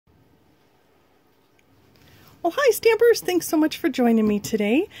Oh, hi Stampers! Thanks so much for joining me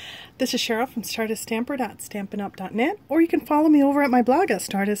today. This is Cheryl from startastamper.stampinup.net, or you can follow me over at my blog at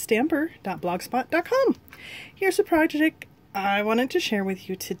startastamper.blogspot.com. Here's a project I wanted to share with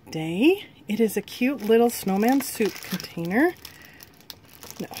you today. It is a cute little snowman soup container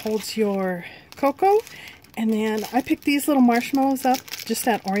that holds your cocoa, and then I picked these little marshmallows up just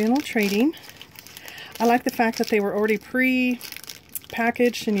at Oriental Trading. I like the fact that they were already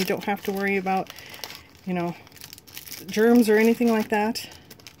pre-packaged and you don't have to worry about, you know, germs or anything like that.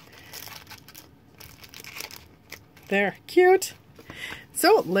 They're cute.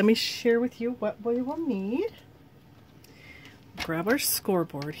 So let me share with you what we will need. Grab our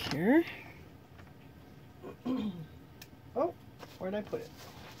scoreboard here. Oh, where'd I put it?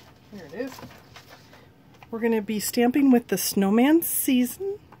 Here it is. We're going to be stamping with the Snowman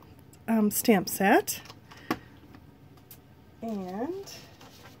Season stamp set. And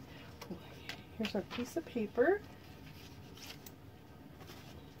here's our piece of paper.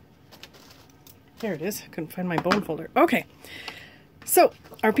 There it is. I couldn't find my bone folder. Okay. So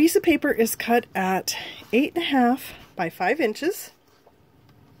our piece of paper is cut at 8.5 by 5 inches.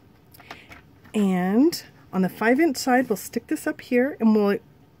 And on the 5-inch side, we'll stick this up here and we'll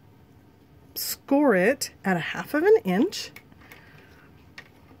score it at 1/2 inch.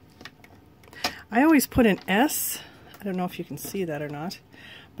 I always put an S. I don't know if you can see that or not,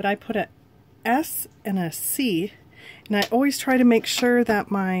 but I put a S and a C, and I always try to make sure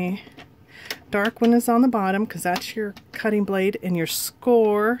that my dark one is on the bottom, because that's your cutting blade, and your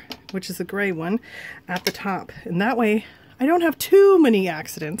score, which is the gray one, at the top. And that way I don't have too many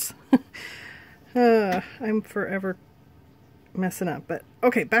accidents. I'm forever messing up. But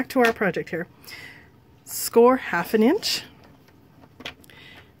okay, back to our project here. Score 1/2 inch.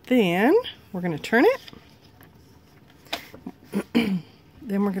 Then we're going to turn it.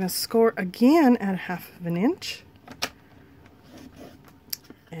 Then we're going to score again at 1/2 inch.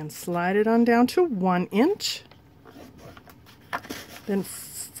 And slide it on down to 1 inch. Then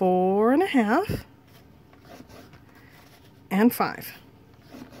 4.5 and 5.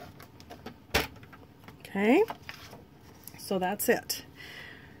 Okay, so that's it.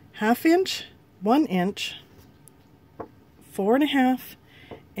 1/2 inch, 1 inch, 4.5,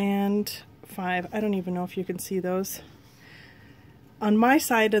 and 5. I don't even know if you can see those. On my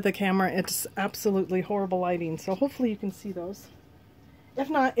side of the camera, it's absolutely horrible lighting, so hopefully you can see those. If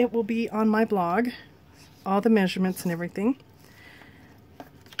not, it will be on my blog, all the measurements and everything.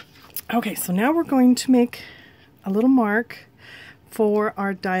 Okay, so now we're going to make a little mark for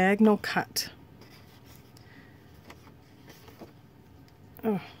our diagonal cut.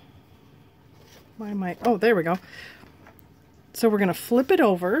 Oh, why am I? Oh, there we go. So we're going to flip it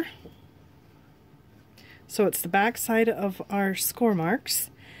over. So it's the back side of our score marks,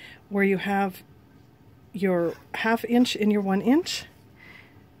 where you have your 1/2 inch and your 1 inch.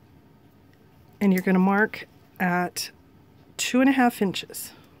 And you're going to mark at 2.5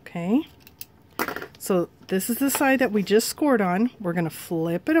 inches. Okay. So this is the side that we just scored on. We're going to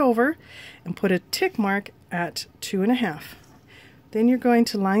flip it over and put a tick mark at 2.5. Then you're going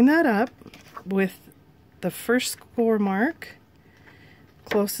to line that up with the first score mark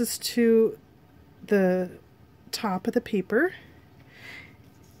closest to the top of the paper.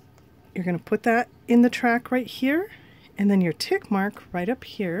 You're going to put that in the track right here, and then your tick mark right up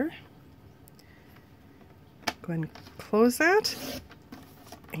here. Go ahead and close that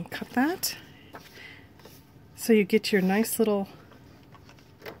and cut that. So you get your nice little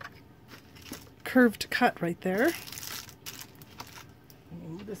curved cut right there. Let me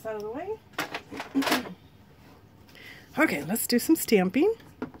move this out of the way. Okay, let's do some stamping.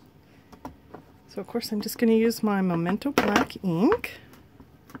 So of course I'm just going to use my Memento black ink.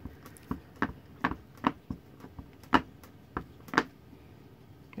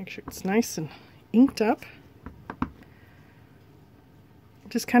 Make sure it's nice and inked up.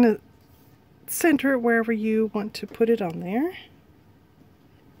 Just kind of center it wherever you want to put it on there.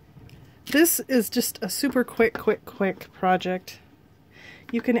 This is just a super quick project.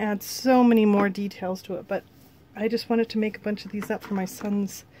 You can add so many more details to it, but I just wanted to make a bunch of these up for my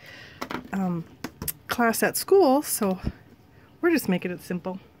son's class at school, so we're just making it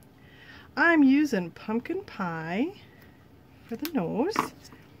simple. I'm using pumpkin pie for the nose.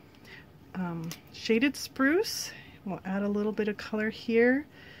 Shaded spruce. We'll add a little bit of color here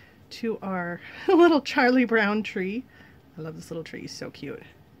to our little Charlie Brown tree. I love this little tree, he's so cute.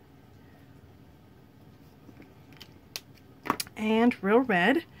 And real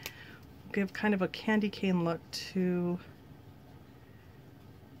red. Give kind of a candy cane look to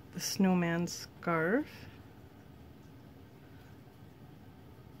the snowman scarf.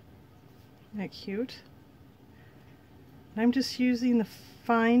 Isn't that cute? I'm just using the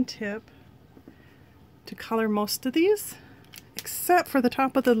fine tip to color most of these, except for the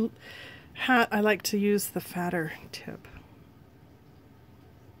top of the hat. I like to use the fatter tip.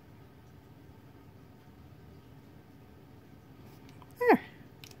 There.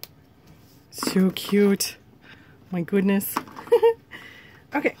 So cute. My goodness.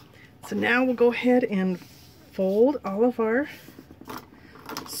 Okay, so now we'll go ahead and fold all of our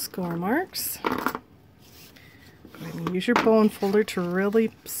score marks. Go ahead and use your bone folder to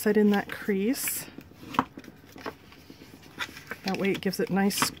really set in that crease. That way it gives it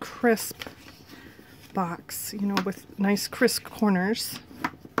nice crisp box, you know, with nice crisp corners.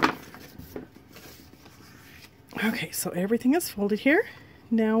 Okay, so everything is folded here.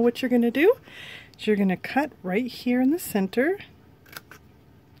 Now what you're going to do is you're going to cut right here in the center.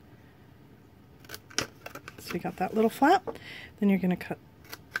 So we got that little flap. Then you're going to cut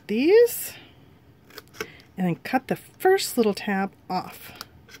these and then cut the first little tab off.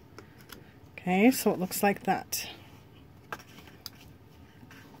 Okay, so it looks like that.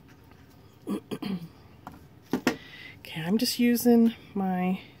 Okay, I'm just using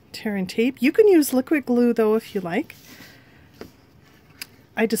my tear and tape. You can use liquid glue though if you like.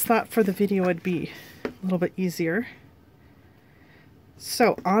 I just thought for the video it'd be a little bit easier.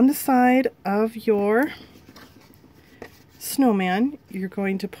 So on the side of your snowman, you're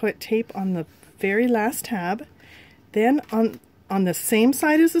going to put tape on the very last tab. Then on the same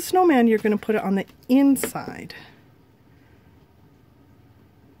side as the snowman, you're going to put it on the inside.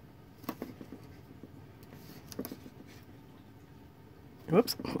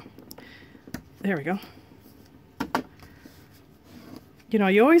 Whoops. There we go. You know,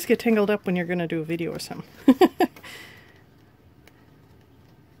 you always get tangled up when you're going to do a video or something.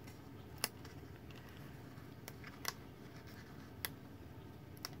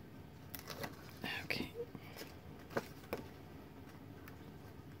 Okay.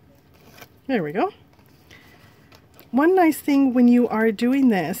 There we go. One nice thing when you are doing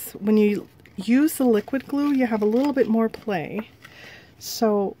this, when you use the liquid glue, you have a little bit more play.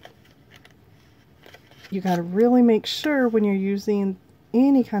 So you got to really make sure when you're using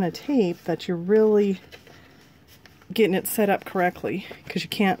any kind of tape that you're really getting it set up correctly, because you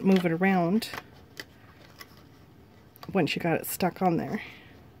can't move it around once you got it stuck on there.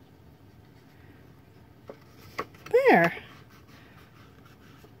 There.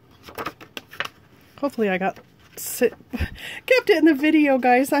 Hopefully I kept it in the video,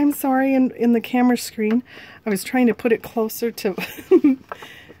 guys. I'm sorry, in the camera screen. I was trying to put it closer to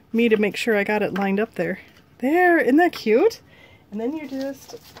me to make sure I got it lined up there. There, isn't that cute? And then you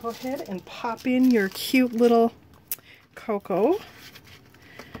just go ahead and pop in your cute little cocoa.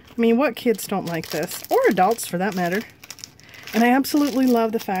 I mean, what kids don't like this? Or adults, for that matter. And I absolutely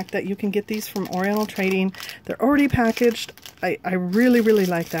love the fact that you can get these from Oriental Trading. They're already packaged. I really, really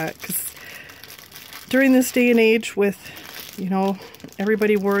like that, because during this day and age with, you know,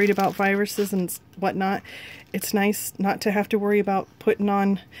 everybody worried about viruses and whatnot, it's nice not to have to worry about putting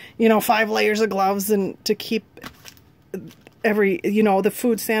on, you know, 5 layers of gloves and to keep the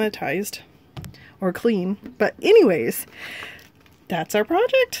food sanitized or clean. But anyways, that's our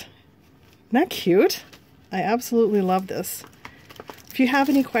project. Isn't that cute? I absolutely love this. If you have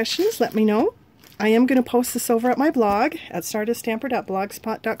any questions, let me know. I am going to post this over at my blog at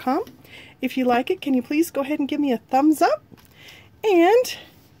starduststamper.blogspot.com. If you like it, can you please go ahead and give me a thumbs up? And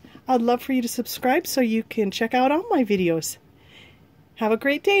I'd love for you to subscribe so you can check out all my videos. Have a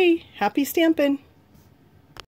great day. Happy stamping!